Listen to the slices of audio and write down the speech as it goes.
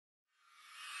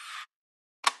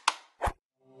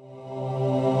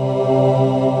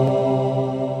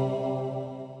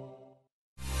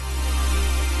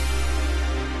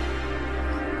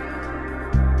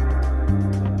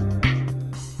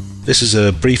This is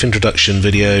a brief introduction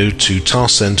video to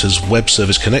TaskCentre's Web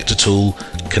Service Connector tool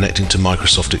connecting to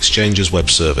Microsoft Exchange's web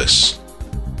service.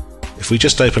 If we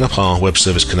just open up our Web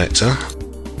Service Connector,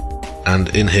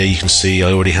 and in here you can see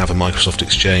I already have a Microsoft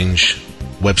Exchange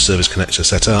Web Service Connector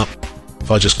set up.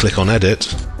 If I just click on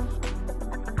Edit,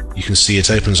 you can see it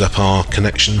opens up our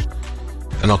connection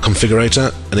and our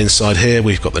configurator, and inside here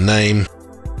we've got the name.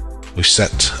 We've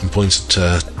set and pointed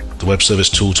the web service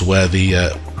tool to where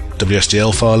the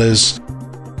WSDL file is,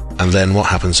 and then what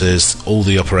happens is all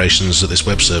the operations that this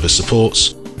web service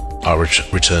supports are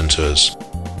returned to us.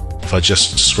 If I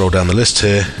just scroll down the list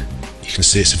here, you can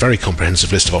see it's a very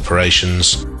comprehensive list of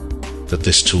operations that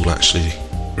this tool actually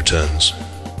returns.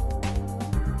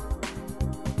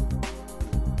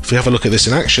 If we have a look at this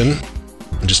in action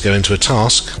and just go into a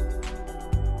task,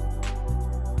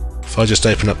 if I just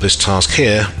open up this task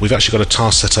here, we've actually got a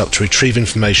task set up to retrieve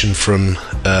information from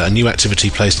a new activity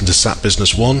placed into SAP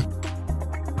Business One,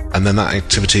 and then that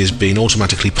activity has been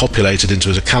automatically populated into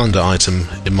as a calendar item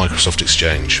in Microsoft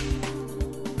Exchange.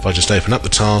 If I just open up the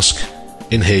task,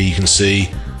 in here you can see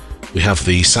we have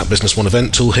the SAP Business One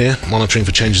event tool here, monitoring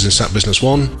for changes in SAP Business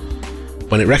One.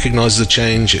 When it recognises a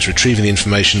change, it's retrieving the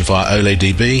information via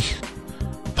OLEDB,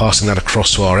 passing that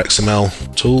across to our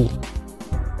XML tool.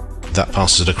 That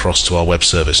passes it across to our web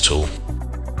service tool.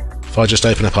 If I just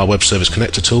open up our web service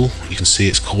connector tool, you can see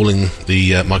it's calling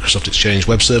the Microsoft Exchange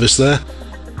web service there,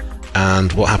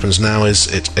 and what happens now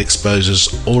is it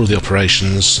exposes all of the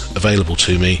operations available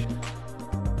to me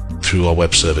through our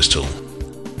web service tool.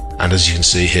 And as you can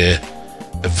see here,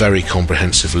 a very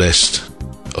comprehensive list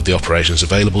of the operations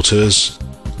available to us.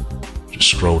 Just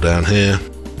scroll down here,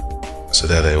 so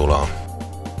there they all are.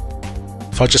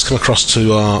 If I just come across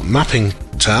to our mapping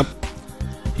tab,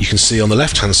 you can see on the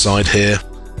left hand side here,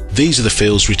 these are the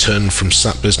fields returned from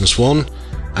SAP Business One,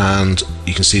 and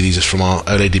you can see these are from our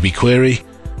OLEDB query,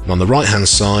 and on the right hand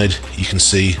side you can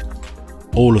see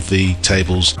all of the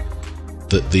tables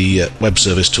that the web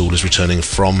service tool is returning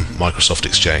from Microsoft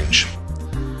Exchange.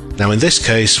 Now in this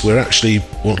case we're actually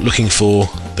looking for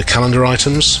the calendar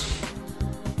items,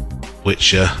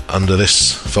 which are under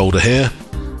this folder here,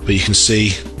 but you can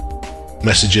see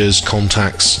messages,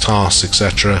 contacts, tasks,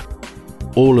 etc.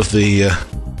 All of the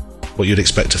what you'd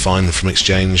expect to find from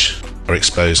Exchange are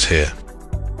exposed here.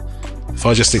 If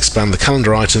I just expand the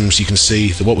calendar items, you can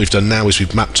see that what we've done now is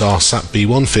we've mapped our SAP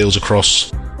B1 fields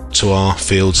across to our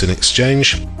fields in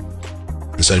Exchange.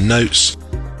 And so notes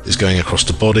is going across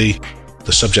to body,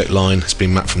 the subject line has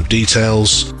been mapped from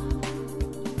details.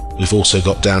 We've also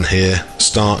got down here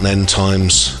start and end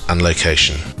times and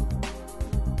location.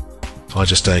 If I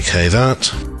just OK that,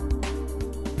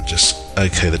 just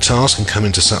OK the task and come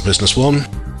into SAP Business One.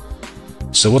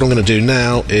 So what I'm going to do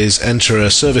now is enter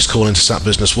a service call into SAP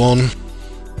Business One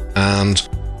and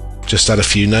just add a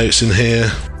few notes in here.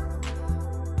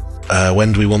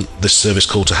 When do we want this service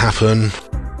call to happen?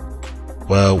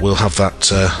 Well, we'll have that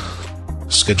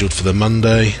scheduled for the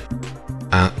Monday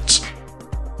at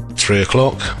 3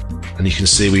 o'clock. And you can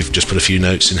see we've just put a few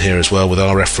notes in here as well with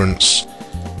our reference.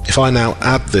 If I now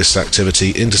add this activity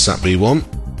into SAP B1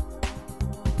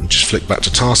 and just flick back to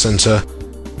TaskCentre,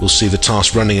 we'll see the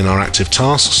task running in our active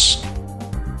tasks,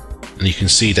 and you can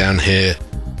see down here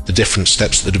the different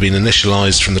steps that have been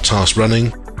initialized from the task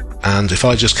running. And if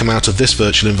I just come out of this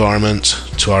virtual environment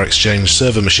to our Exchange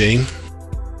server machine,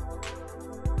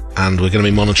 and we're going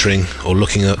to be monitoring or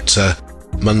looking at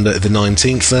Monday the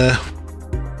 19th there,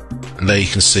 and there you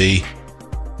can see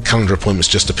calendar appointments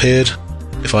just appeared.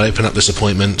 If I open up this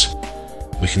appointment,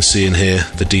 we can see in here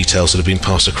the details that have been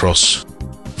passed across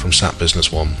from SAP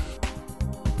Business One.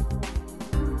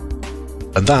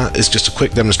 And that is just a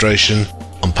quick demonstration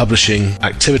on publishing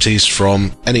activities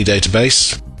from any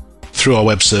database through our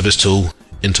web service tool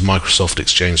into Microsoft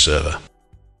Exchange Server.